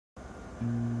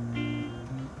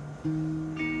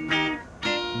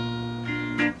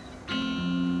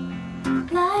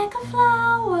Like a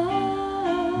flower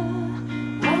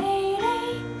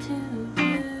waiting to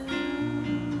bloom,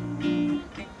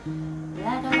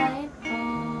 like a light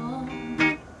bulb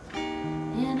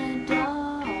in a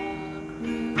dark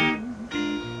room.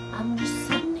 I'm just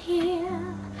sitting here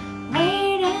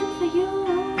waiting for you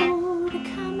to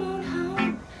come on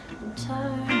home and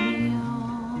turn me on.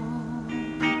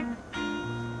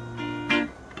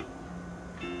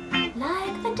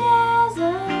 Like the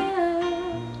desert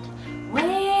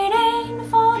waiting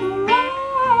for the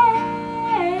rain,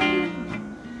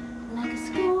 like a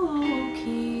school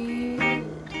kid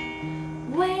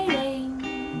waiting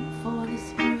for the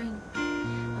spring.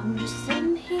 I'm just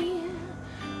sitting here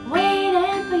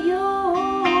waiting for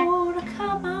you to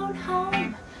come on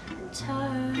home and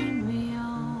turn me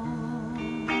on.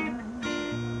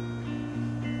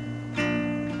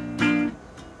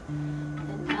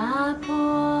 And my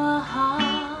poor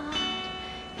heart,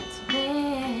 it's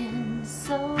been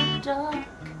so dark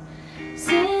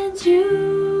since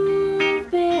you've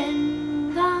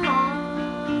been gone.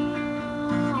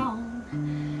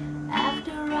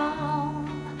 After all,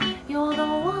 you're the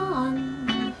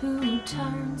one who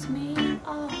turns me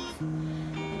off,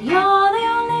 but you're the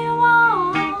only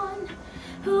one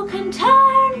who can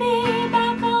turn me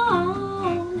back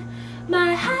on.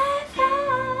 My hi-fi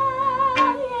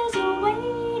is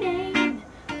waiting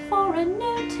for a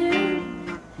new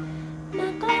tune.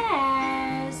 My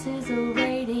glass is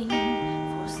waiting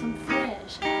for some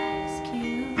fresh ice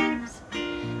cubes.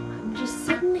 I'm just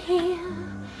sitting here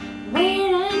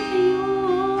waiting for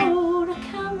you to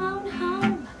come on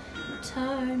home and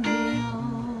turn me on.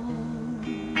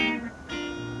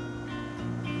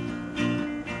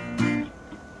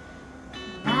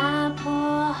 My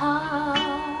poor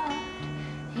heart,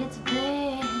 it's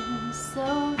been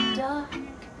so dark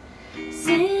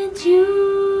since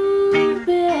you've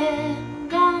been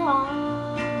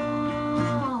gone.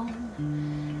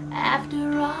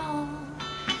 After all,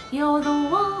 you're the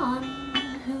one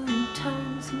who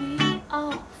turns me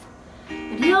off,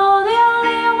 but you're the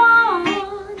only one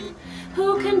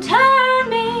who can turn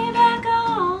me back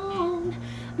on.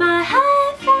 My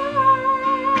hi-fi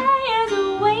is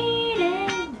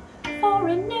waiting for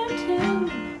a new tune.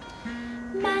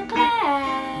 My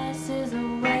glass is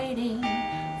waiting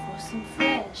for some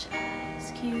fresh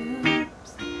ice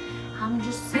cubes. I'm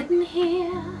just sitting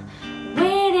here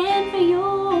waiting for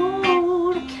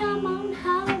you to come on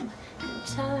home and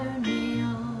turn me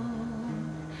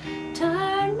on.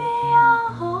 Turn me on.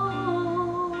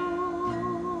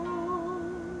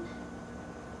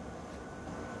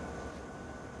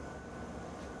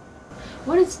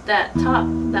 What is that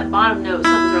that bottom note?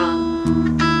 Something's wrong.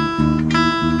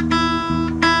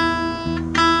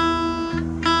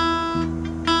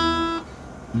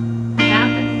 What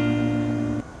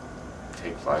happened?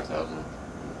 Take 5,000.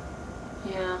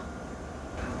 Yeah.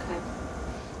 Okay.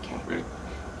 Okay. Ready?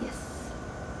 Yes.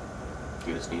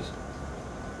 You gonna sneeze?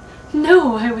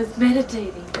 No, I was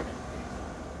meditating.